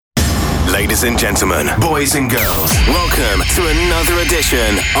Ladies and gentlemen, boys and girls, welcome to another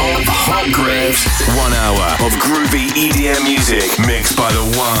edition of Hot Grooves. 1 hour of groovy EDM music mixed by the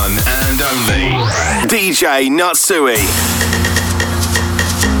one and only DJ Natsuj.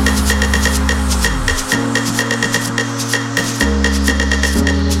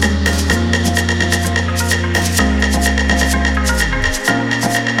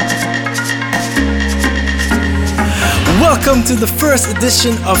 Welcome to the first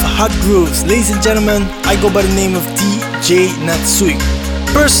edition of Hot Grooves. Ladies and gentlemen, I go by the name of DJ Natsuj.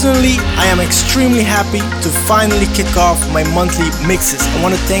 Personally, I am extremely happy to finally kick off my monthly mixes. I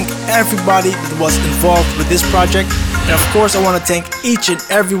want to thank everybody that was involved with this project, and of course I want to thank each and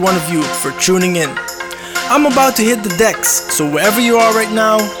every one of you for tuning in. I'm about to hit the decks, so wherever you are right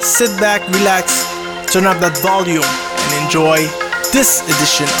now, sit back, relax, turn up that volume, and enjoy this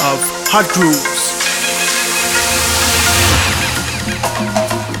edition of Hot Grooves.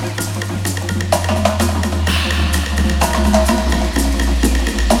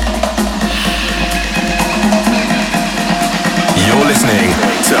 Listening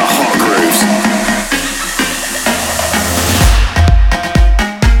to Hot Grooves.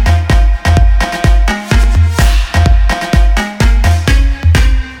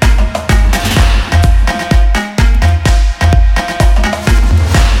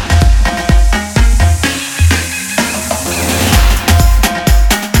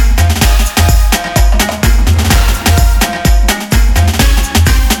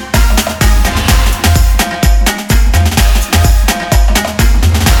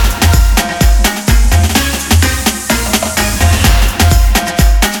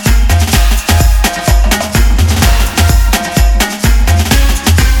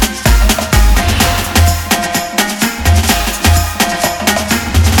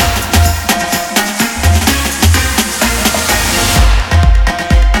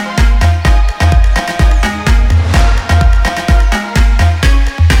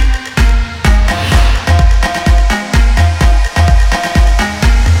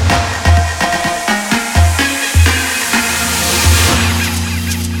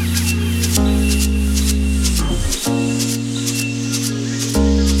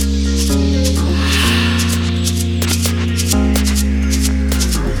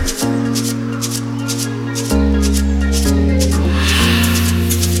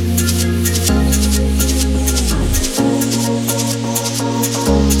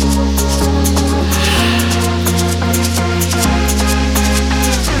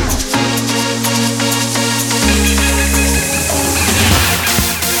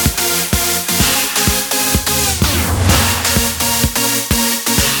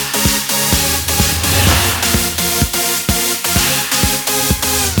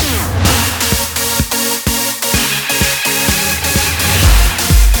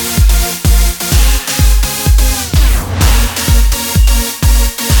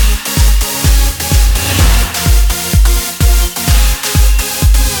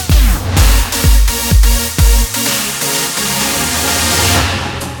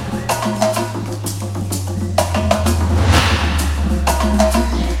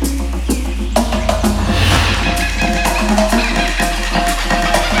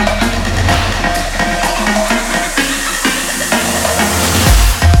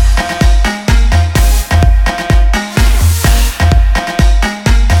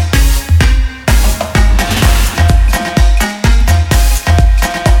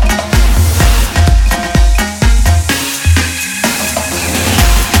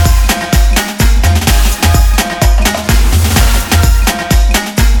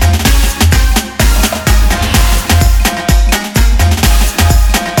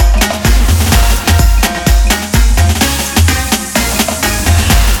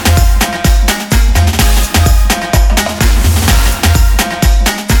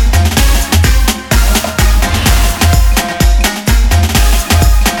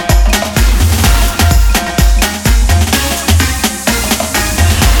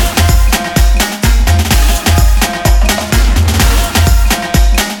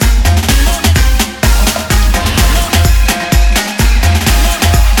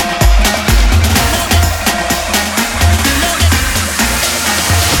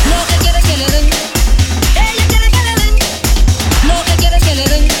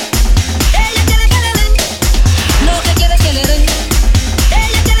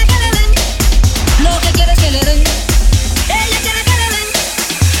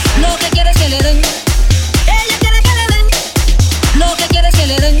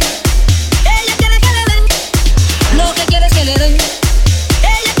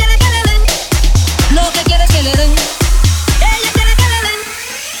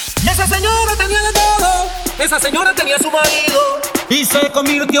 señora tenía de todo, esa señora tenía su marido y se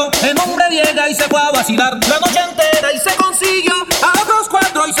convirtió en hombre vieja y se fue a vacilar la noche entera y se consiguió a otros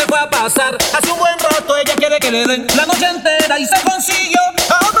 4 y se fue a pasar. Hace un buen rato ella quiere que le den la noche entera y se consiguió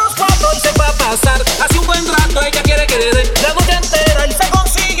a otros 4 y se fue a pasar. Hace un buen rato ella quiere que le den la noche entera y se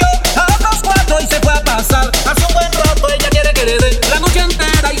consiguió a otros 4 y se fue a pasar. Hace un buen rato ella quiere que le den la noche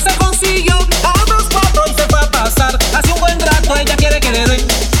entera y se consiguió a otros 4 y se fue a pasar. Hace un buen rato ella quiere que le den.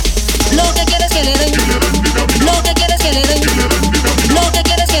 Lo que quieres que le den, lo que quieres que le den, lo que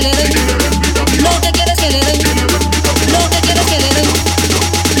quieres que le den, lo que quieres que le den, lo que quieres que le den,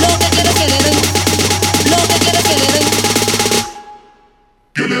 lo que quieres que le den, lo que quieres que le den,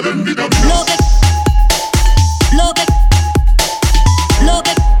 que le den vida. lo que, lo que, lo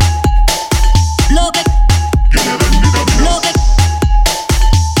que, lo que, Que le den vida. lo que,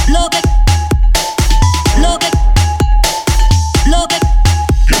 lo que, lo que, lo que.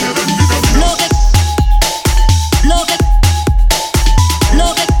 Que le den vida. Lo que, lo que,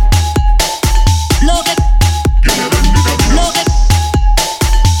 lo que, lo que, Que le den vida. lo que,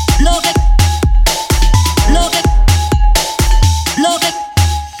 lo que, lo que, lo que,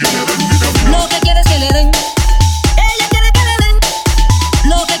 Que le den vida. lo que quieres que le den. Ella quiere que le den.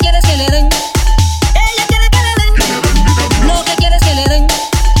 Lo que quieres que le den. Ella quiere que le den. Que le den vida. Lo que quieres que le den.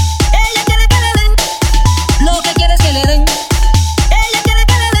 Ella quiere que le den. Lo que quieres que le den. Ella quiere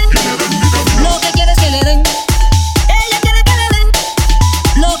que le den. Que le den vida. Lo que quieres que le den. Ella quiere que le den.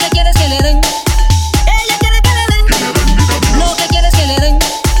 Lo que quieres que le den. Ella quiere que le den. Que le den vida. Lo que quieres que le den.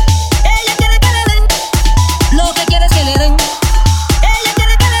 Ella quiere que le den. Lo que quieres que le den. Ella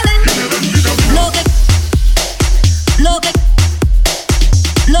quiere que le den. Que le den vida. Lo que, lo que,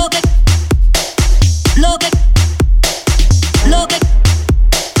 lo que, lo que, lo que,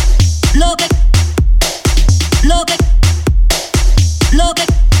 lo que, lo que, lo que.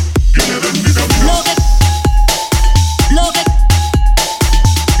 Que le den vida. Lo que, lo que,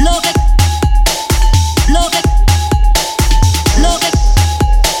 lo que, lo que, lo que,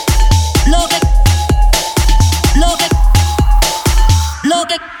 lo que, lo que, lo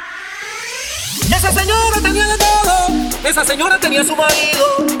que. Esa señora tenía de todo, esa señora tenía su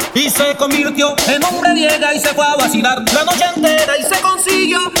marido y se convirtió en hombre vieja y se fue a vacilar la noche entera y se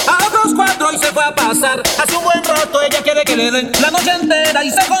consiguió a otros 4 y se fue a pasar. Hace un buen rato ella quiere que le den la noche entera y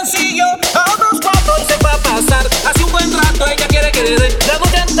se consiguió a otros 4 y se fue a pasar. Hace un buen rato ella quiere que le den la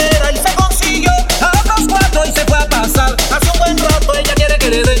noche entera y se consiguió a otros 4 y se fue a pasar. Hace un buen rato ella quiere que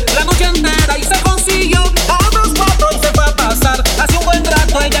le den la noche entera y se consiguió a otros 4 y se fue a pasar. Hace un buen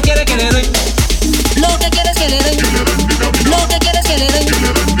rato ella quiere que le den. Lo que quieres que le den. Lo que quieres que le den.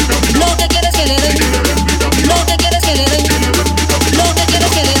 Lo que quieres que le den. Lo que quieres que le den. Lo que quieres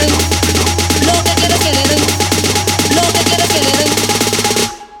que le den. Lo que quieres que le den. Lo que quieres que le den.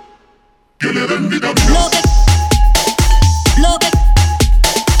 Que le den vida. Lo que, lo que,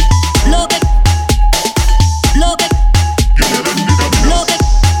 lo que, lo que, Que le den vida. lo que,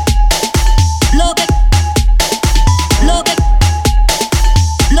 lo que, lo que,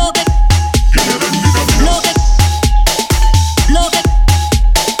 lo que, Que le den vida. lo que, lo que,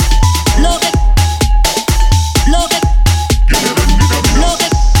 lo que, lo que, Que le den vida. lo que,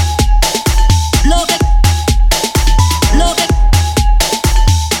 lo que, lo que,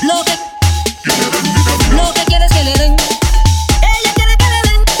 lo que, Que le den vida. lo que quieres que le den. Ella quiere que le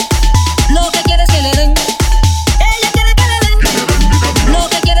den. Lo que quieres que le den. Ella quiere que le den. Que le den vida. Lo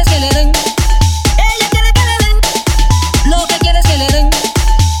que quieres que le den. Ella quiere que le den. Lo que quieres que le den.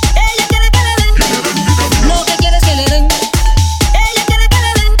 Ella quiere que le den. Que le den vida. Lo que quieres que le den. Ella quiere que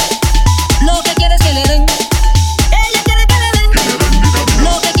le den. Lo que quieres que le den. Ella quiere que le den. Que le den vida.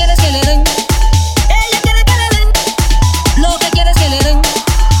 Lo que quieres que le den. Ella quiere que le den. Lo que quieres que le den.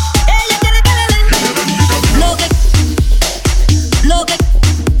 Ella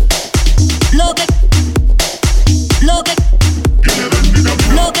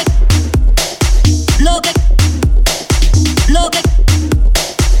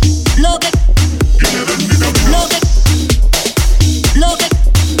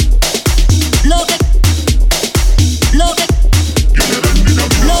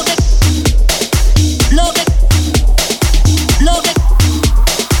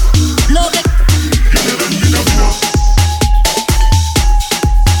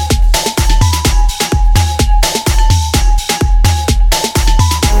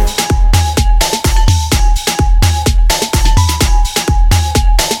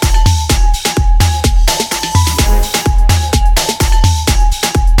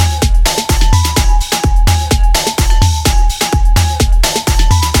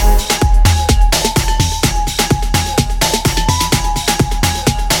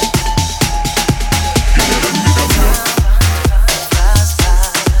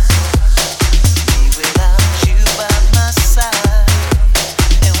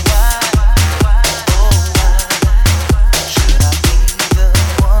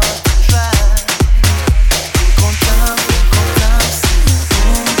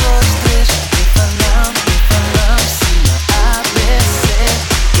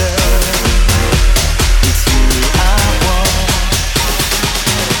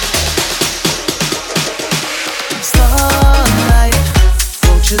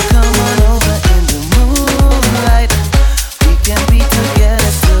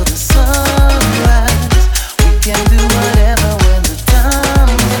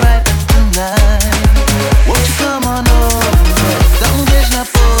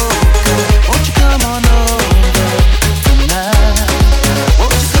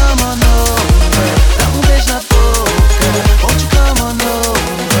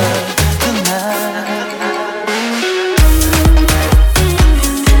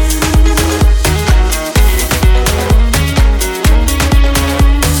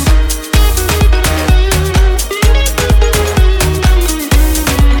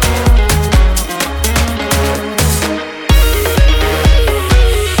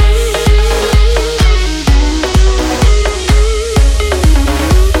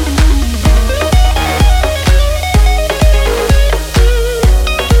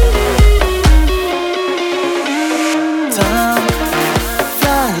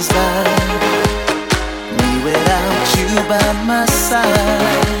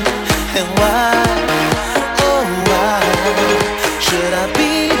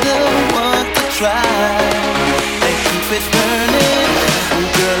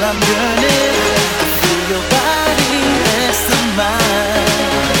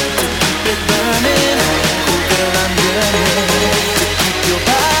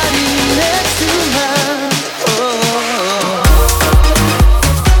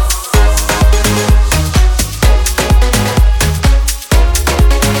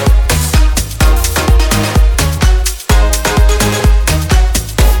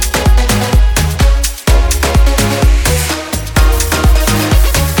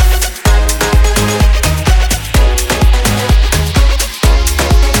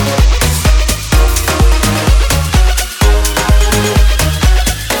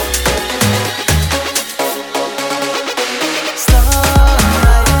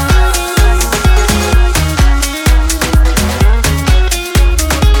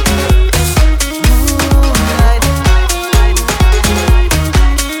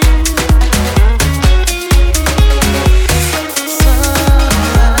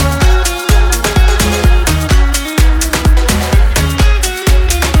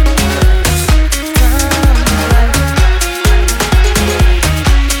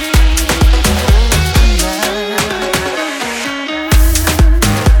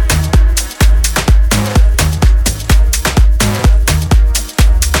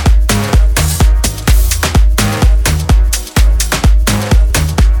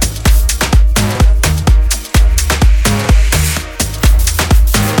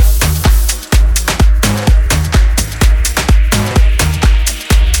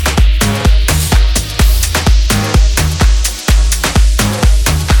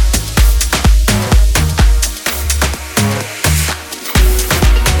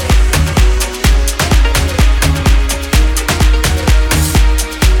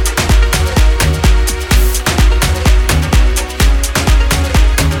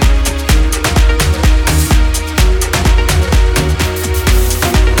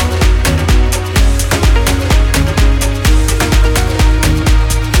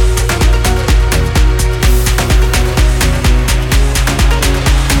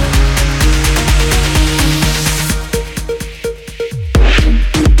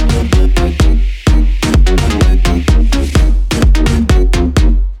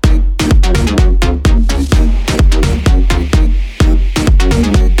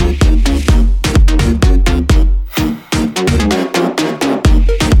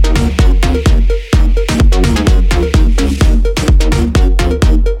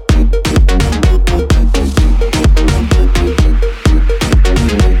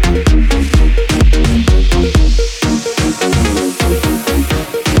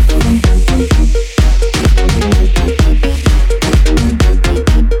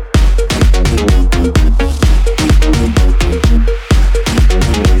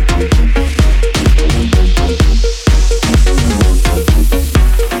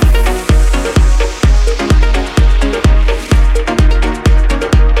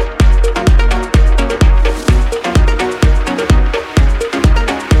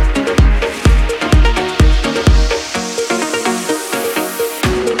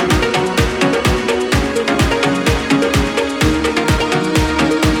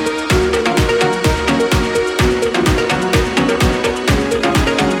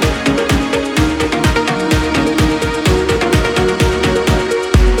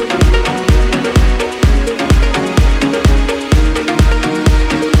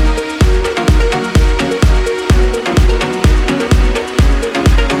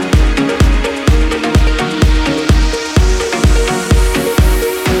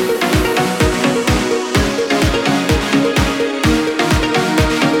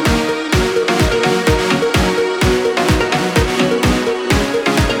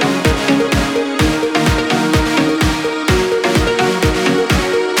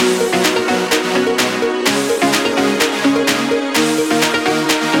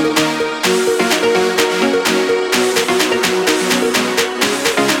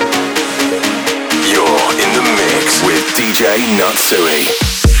Natsuj.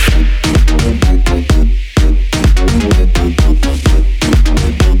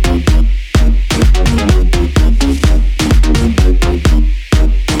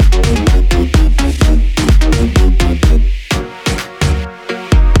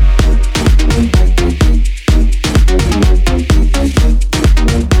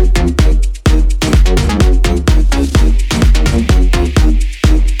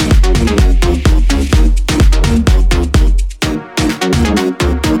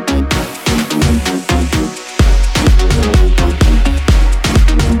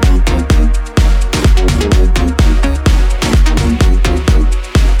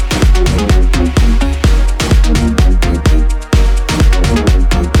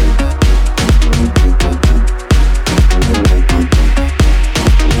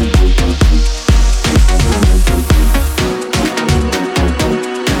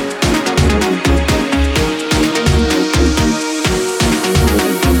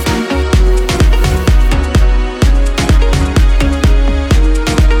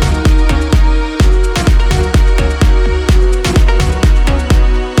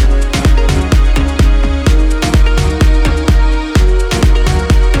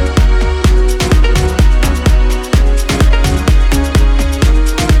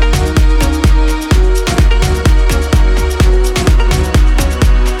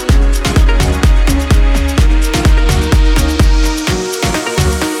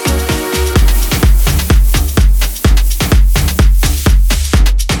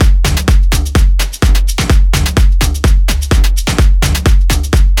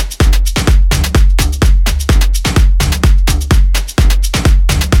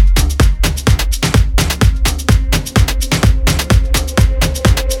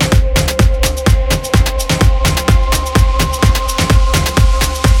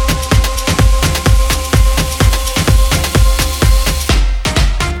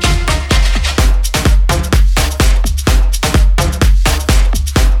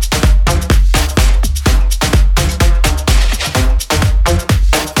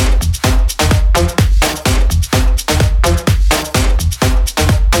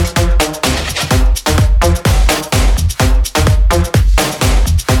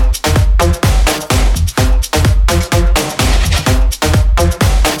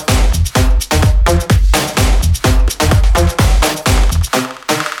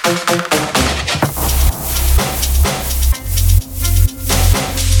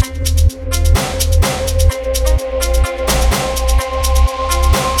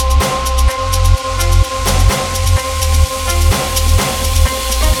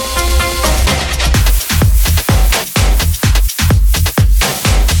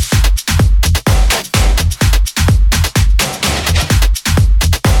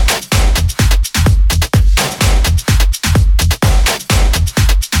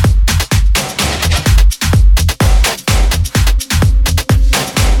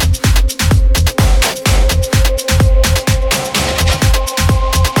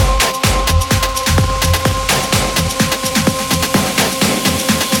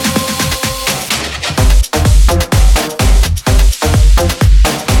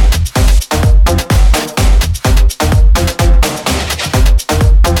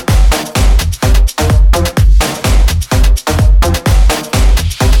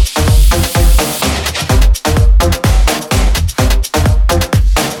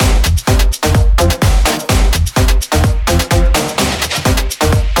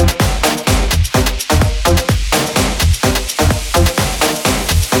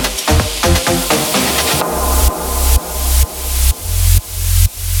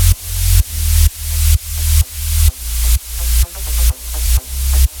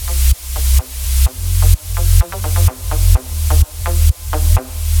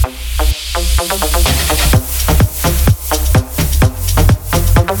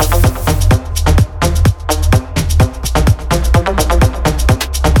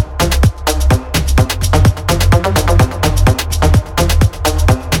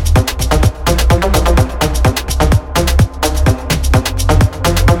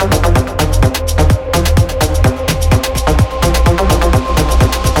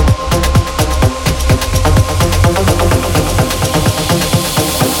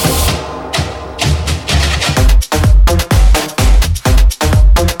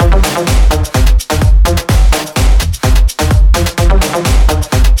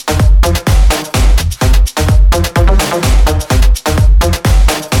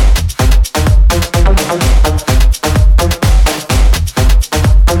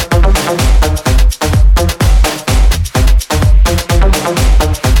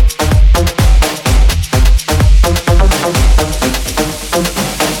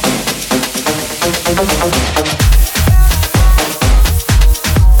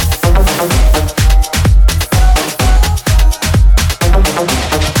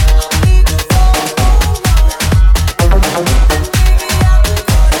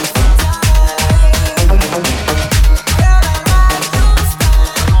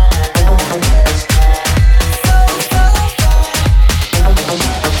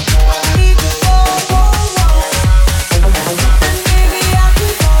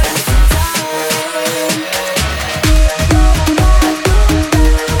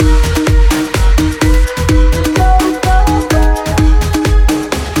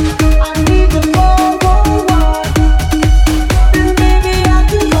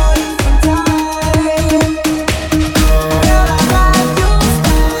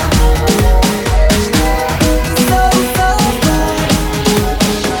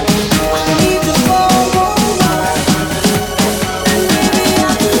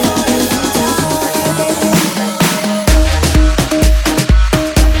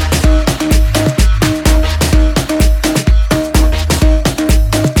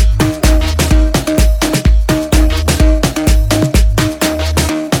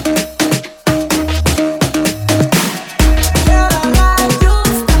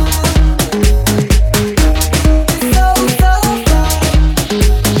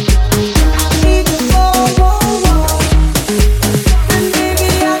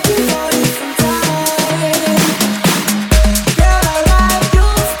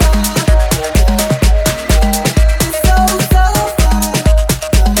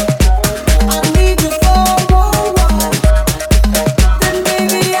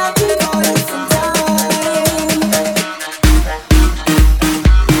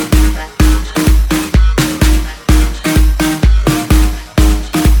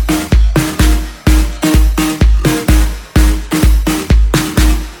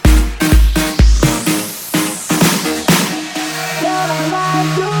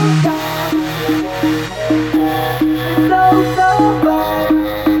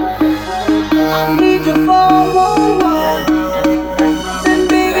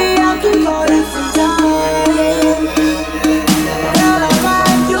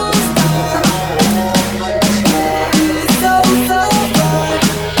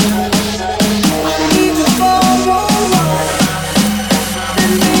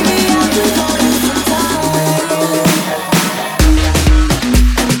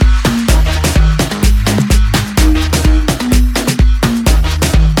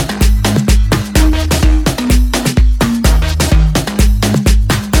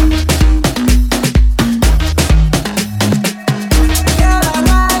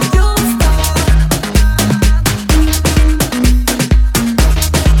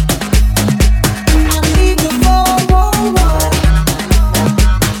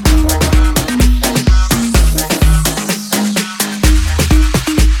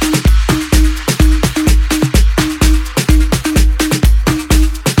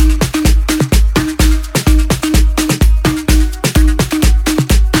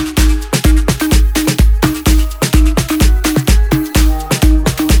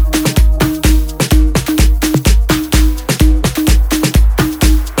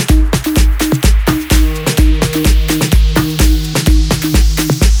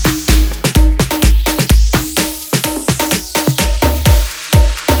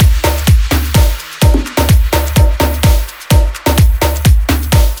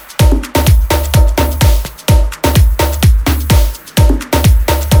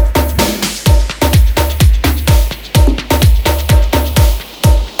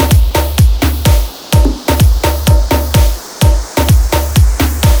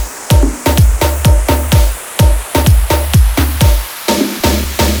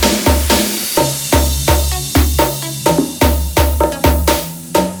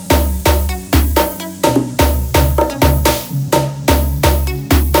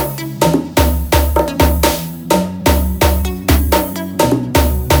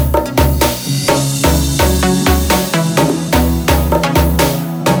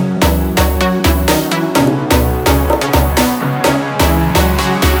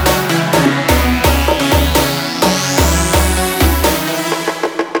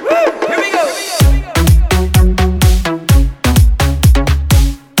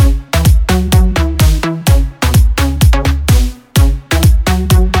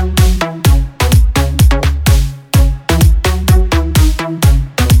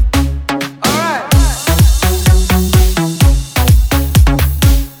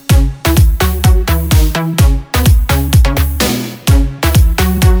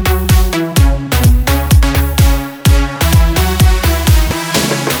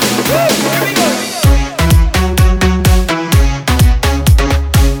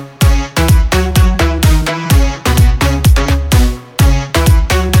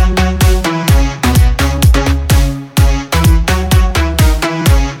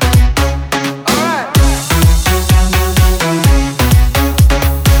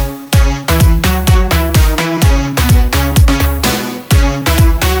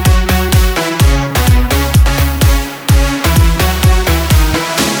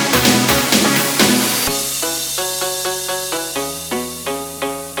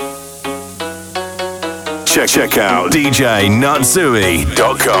 Check out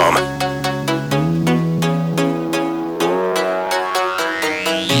djnatsui.com.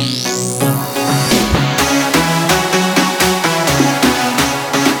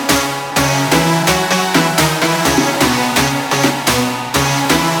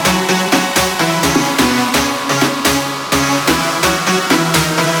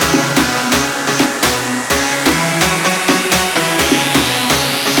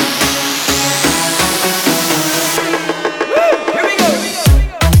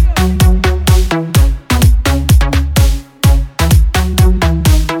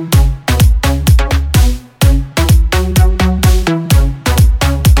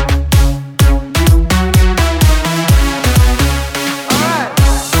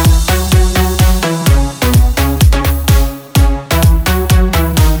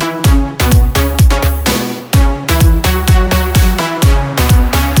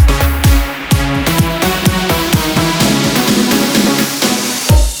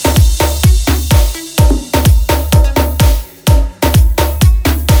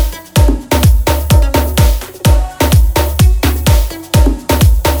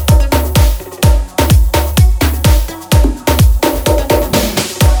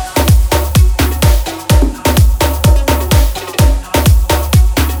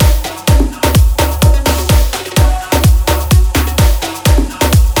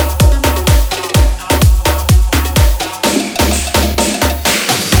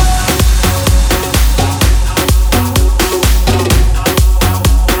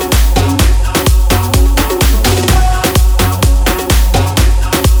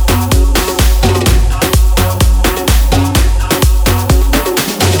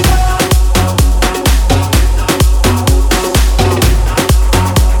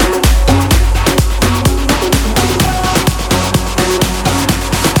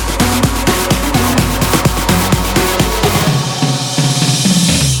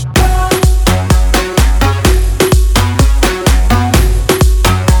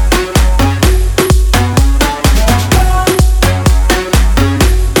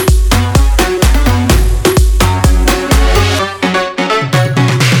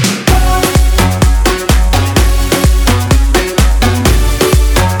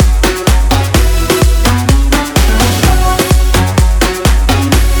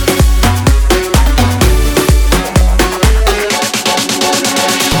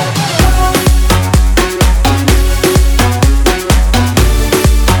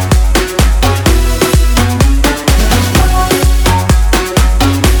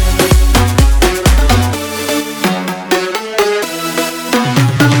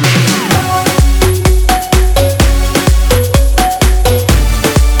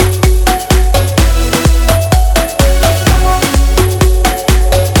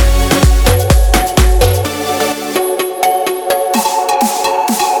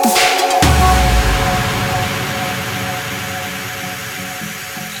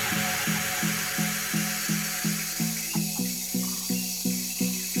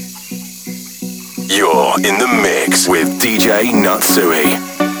 You're in the mix with DJ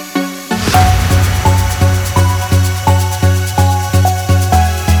Natsui.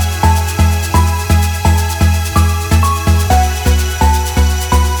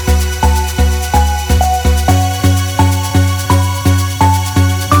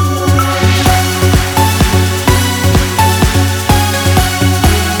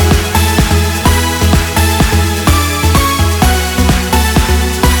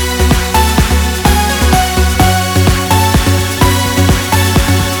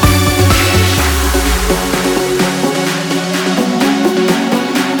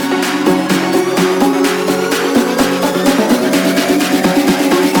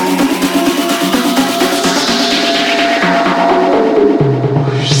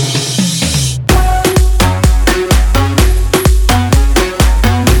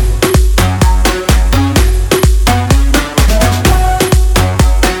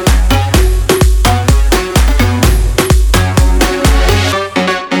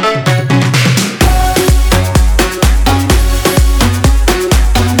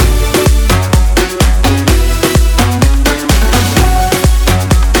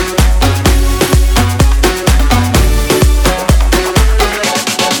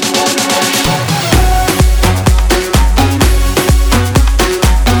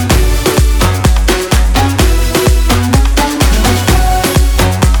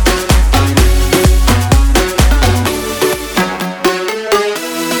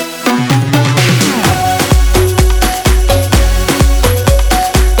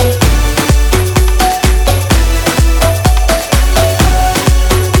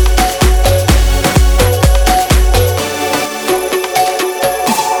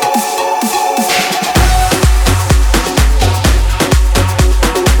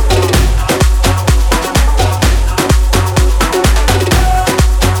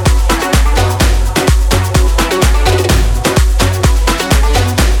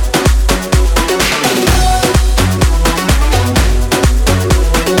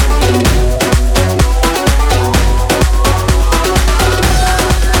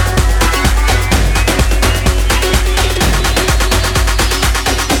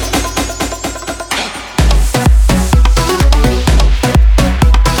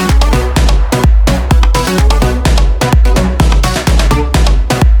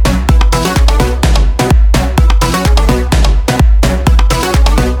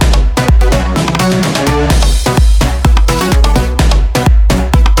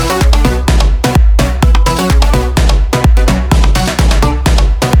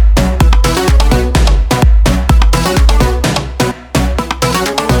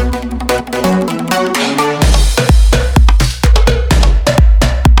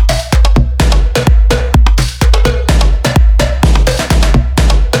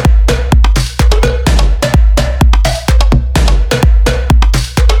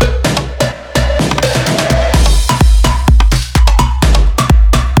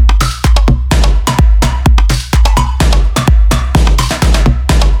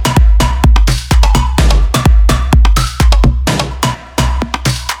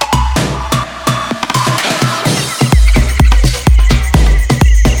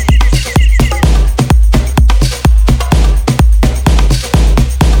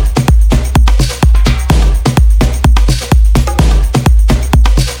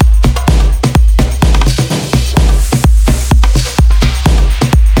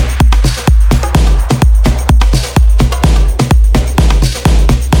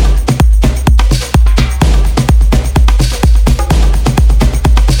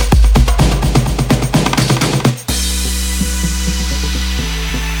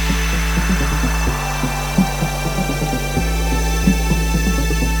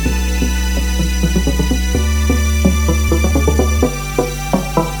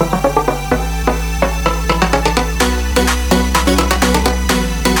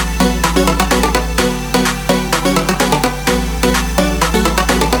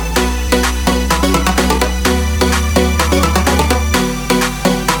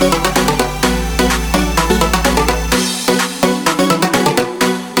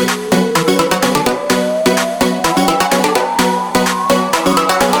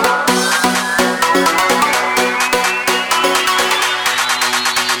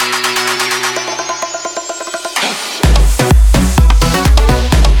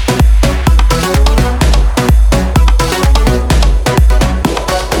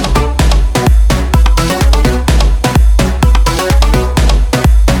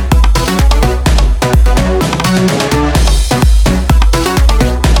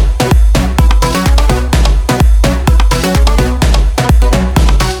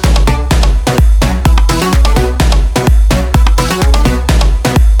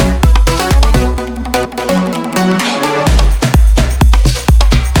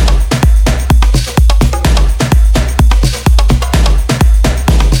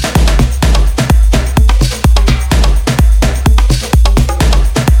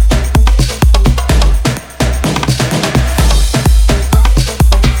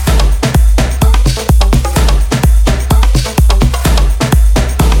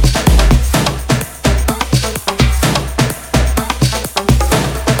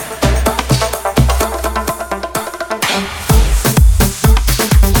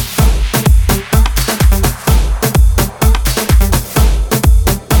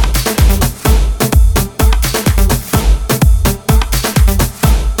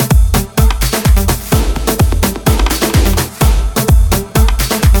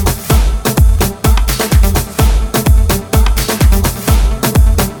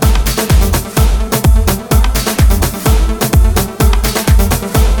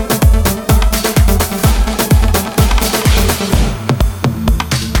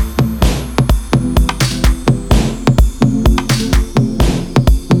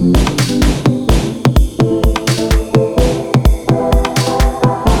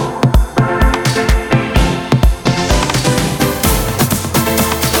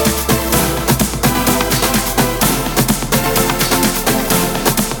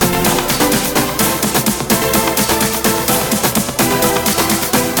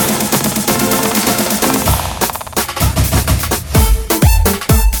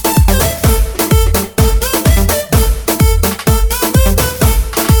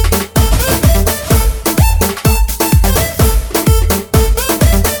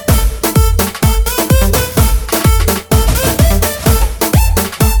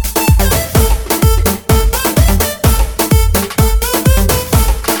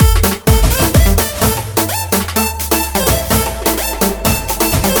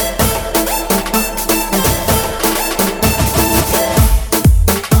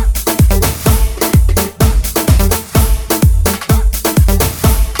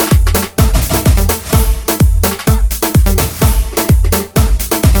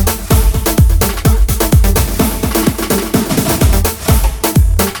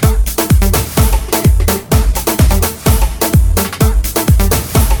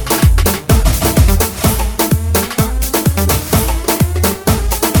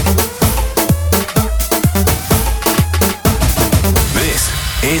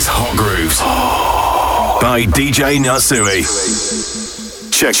 by DJ Natsuj.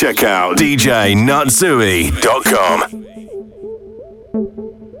 Check out djnatsui.com.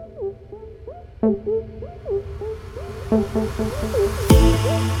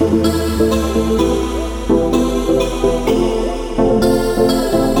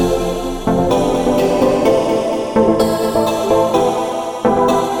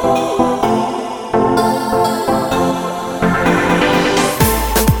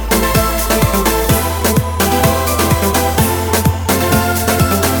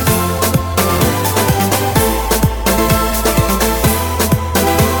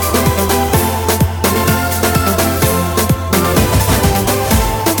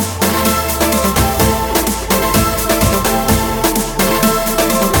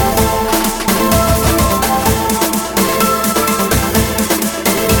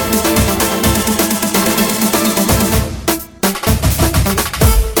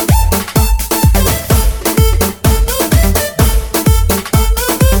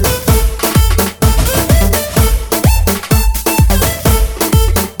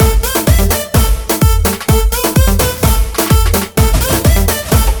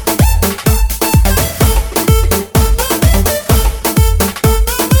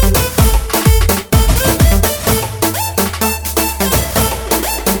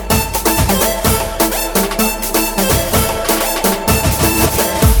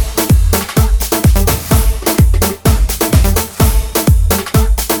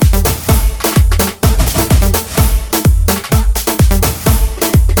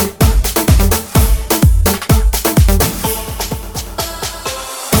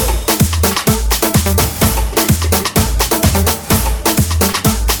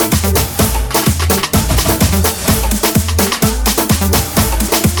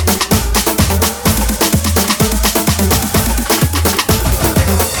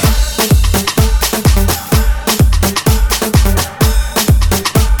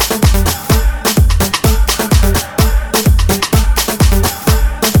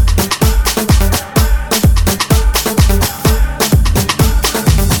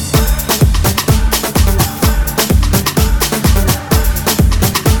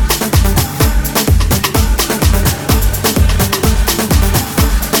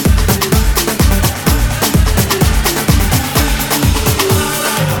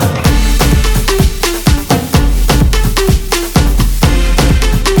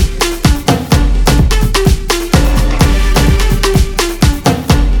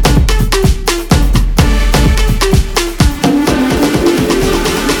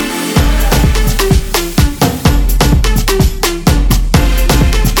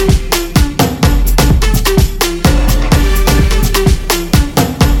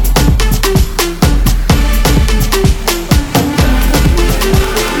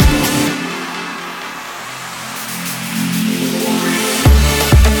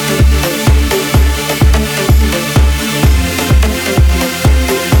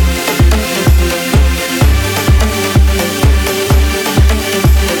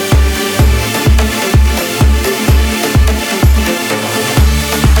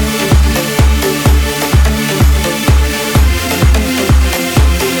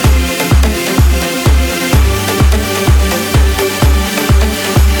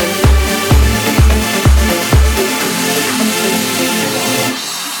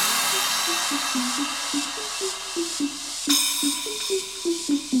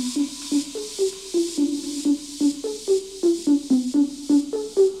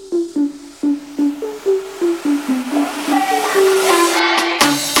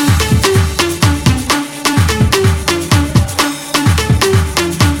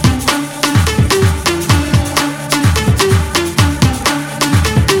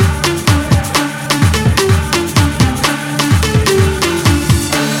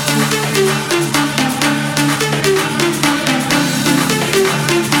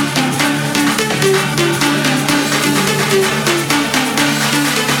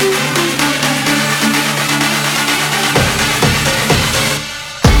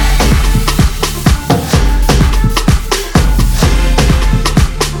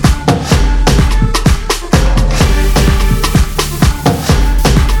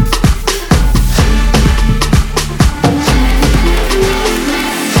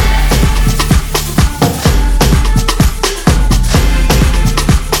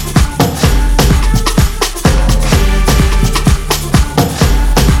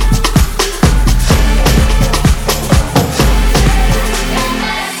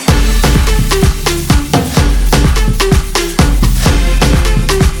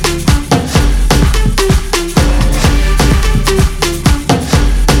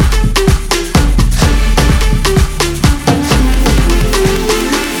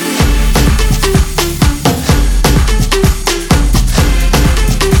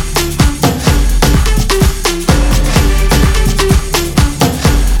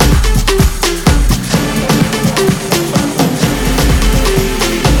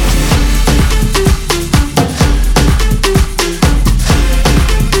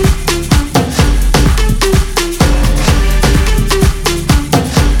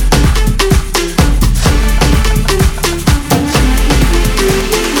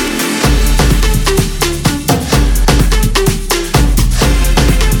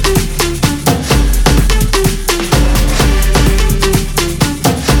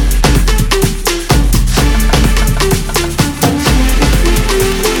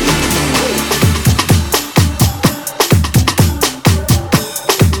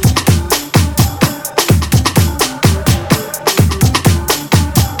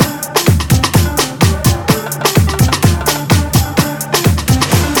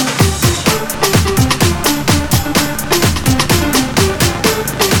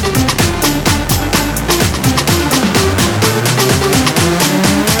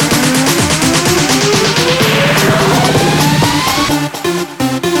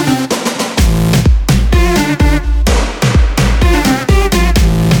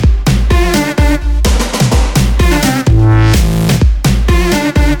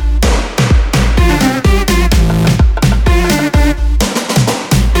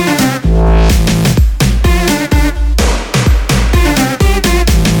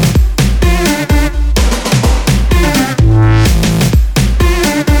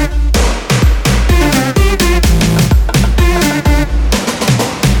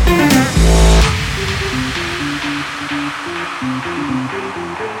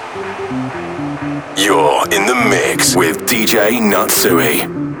 in the mix with DJ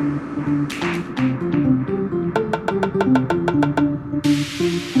Natsuj.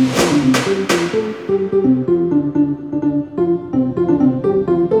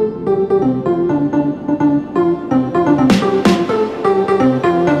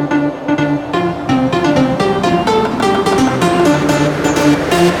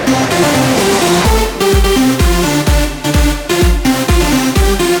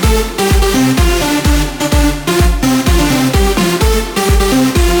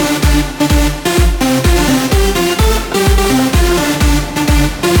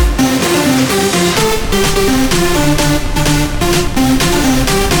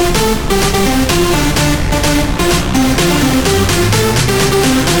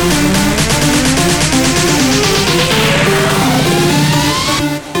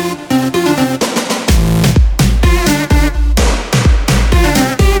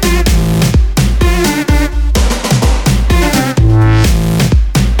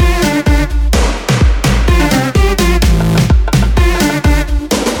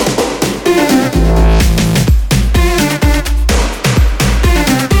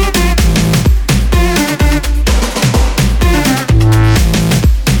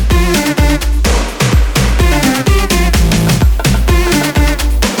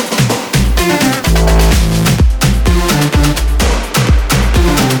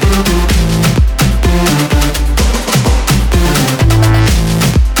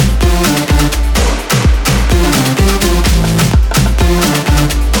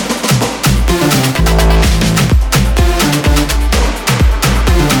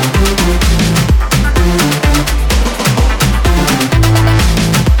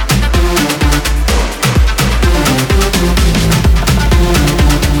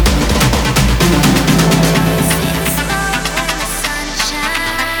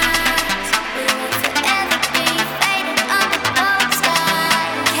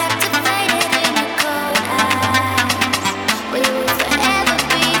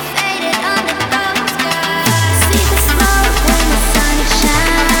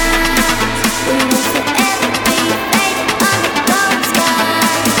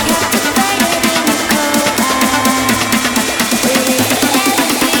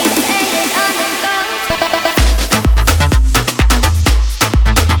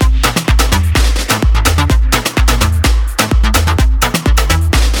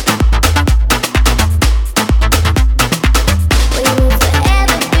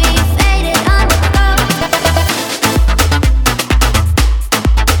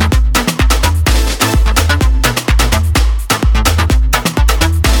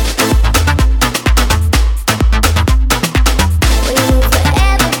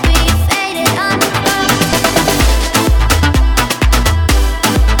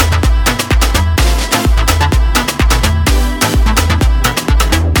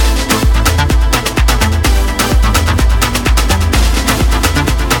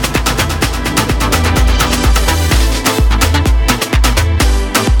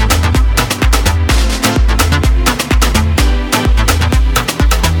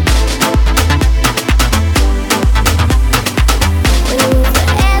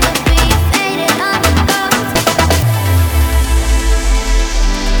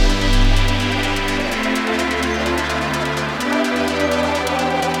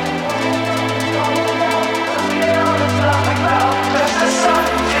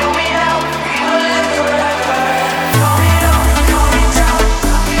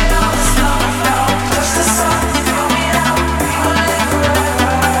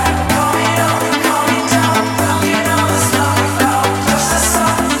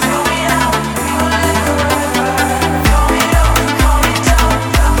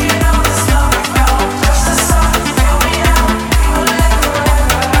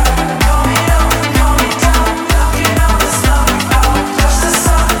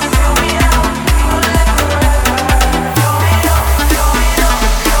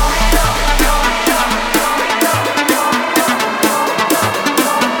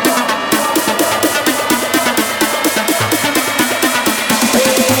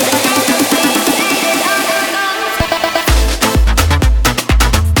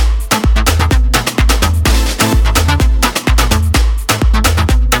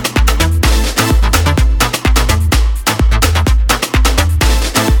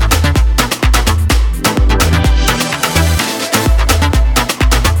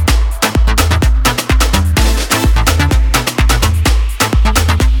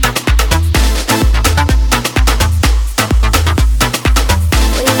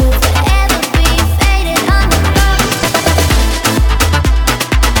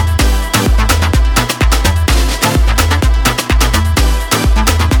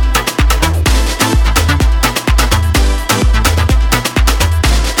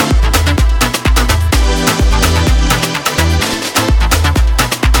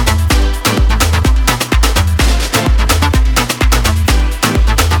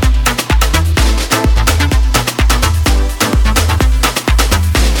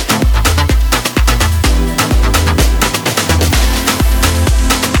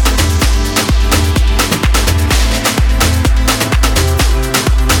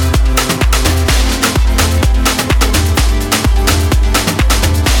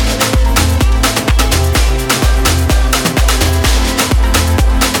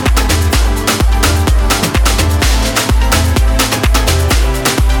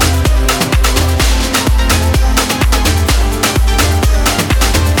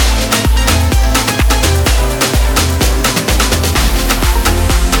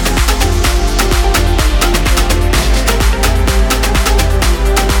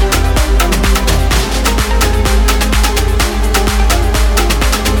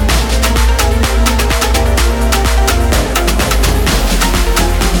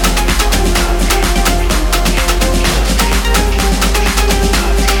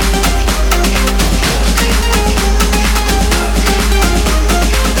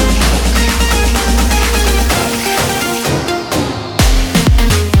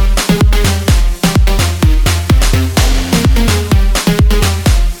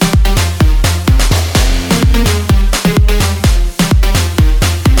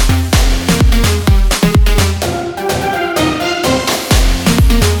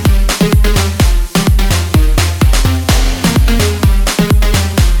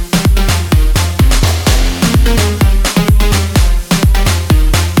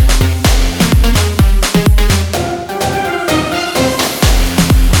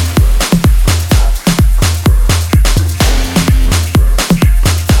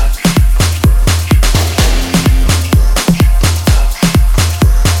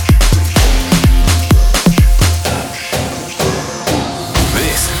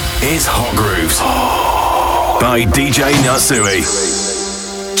 is Hot Grooves by DJ Natsuj.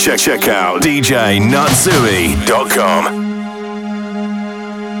 Check out djnatsui.com.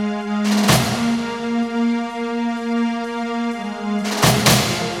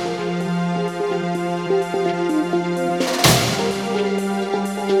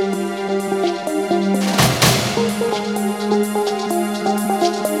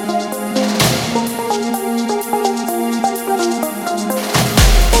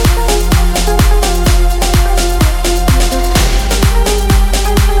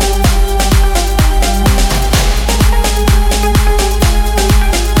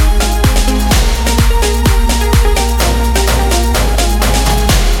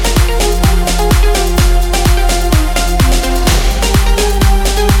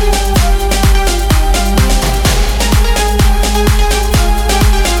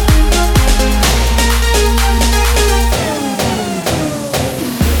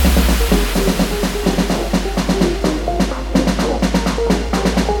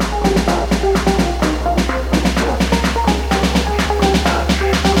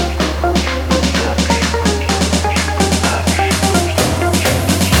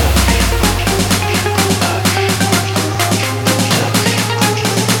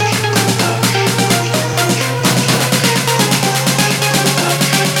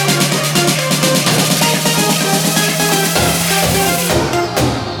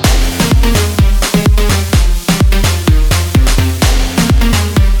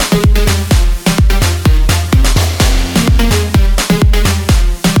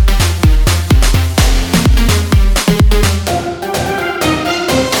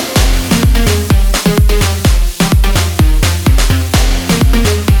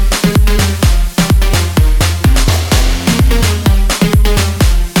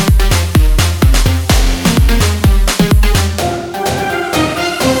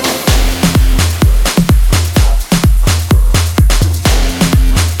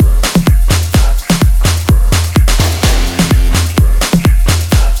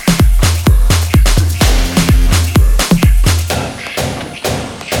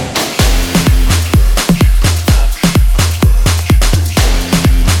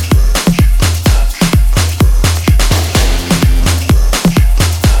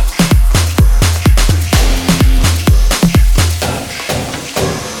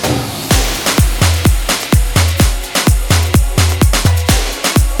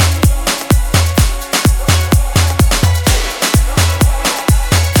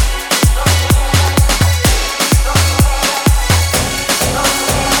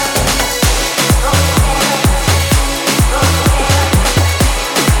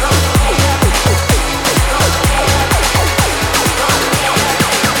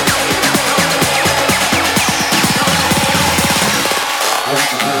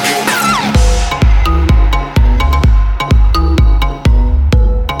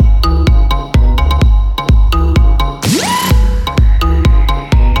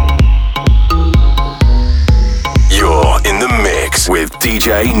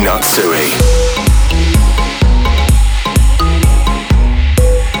 DJ Natsuj.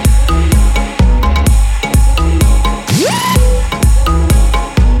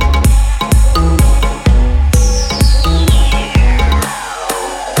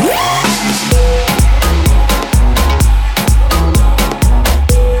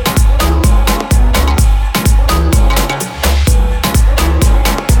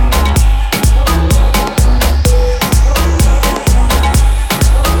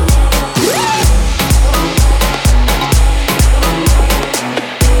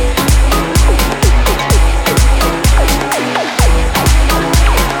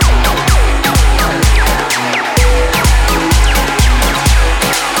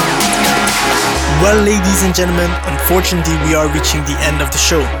 Well, ladies and gentlemen, unfortunately we are reaching the end of the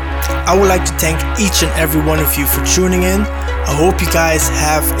show. I would like to thank each and every one of you for tuning in. I hope you guys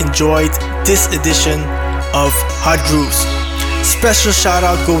have enjoyed this edition of Hot Grooves. Special shout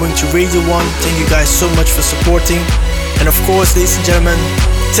out going to Radio 1. Thank you guys so much for supporting. And of course, ladies and gentlemen,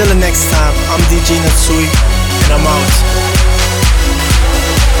 till the next time, I'm DJ Natsuj and I'm out.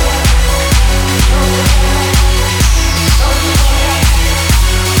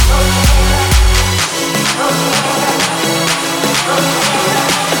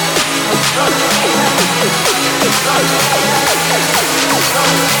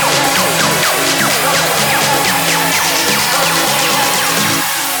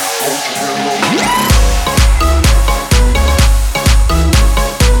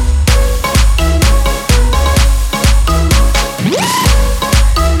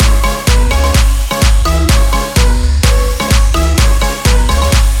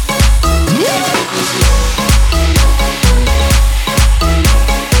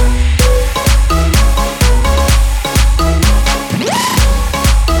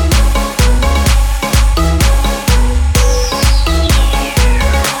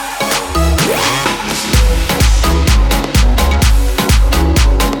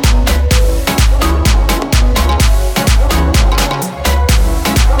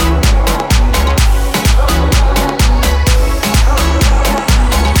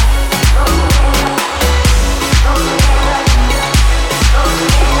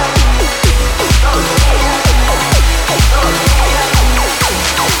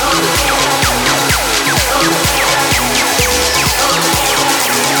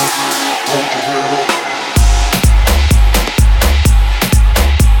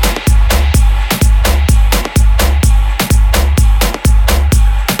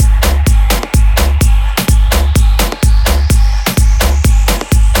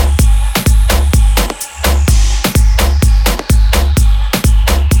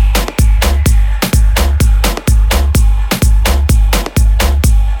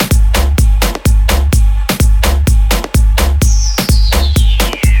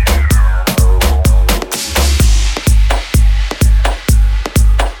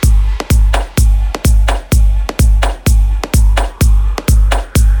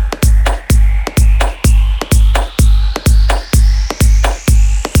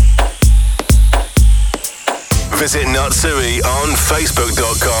 visit Natsuj on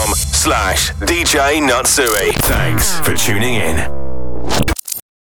facebook.com/DJ Natsuj. Thanks for tuning in.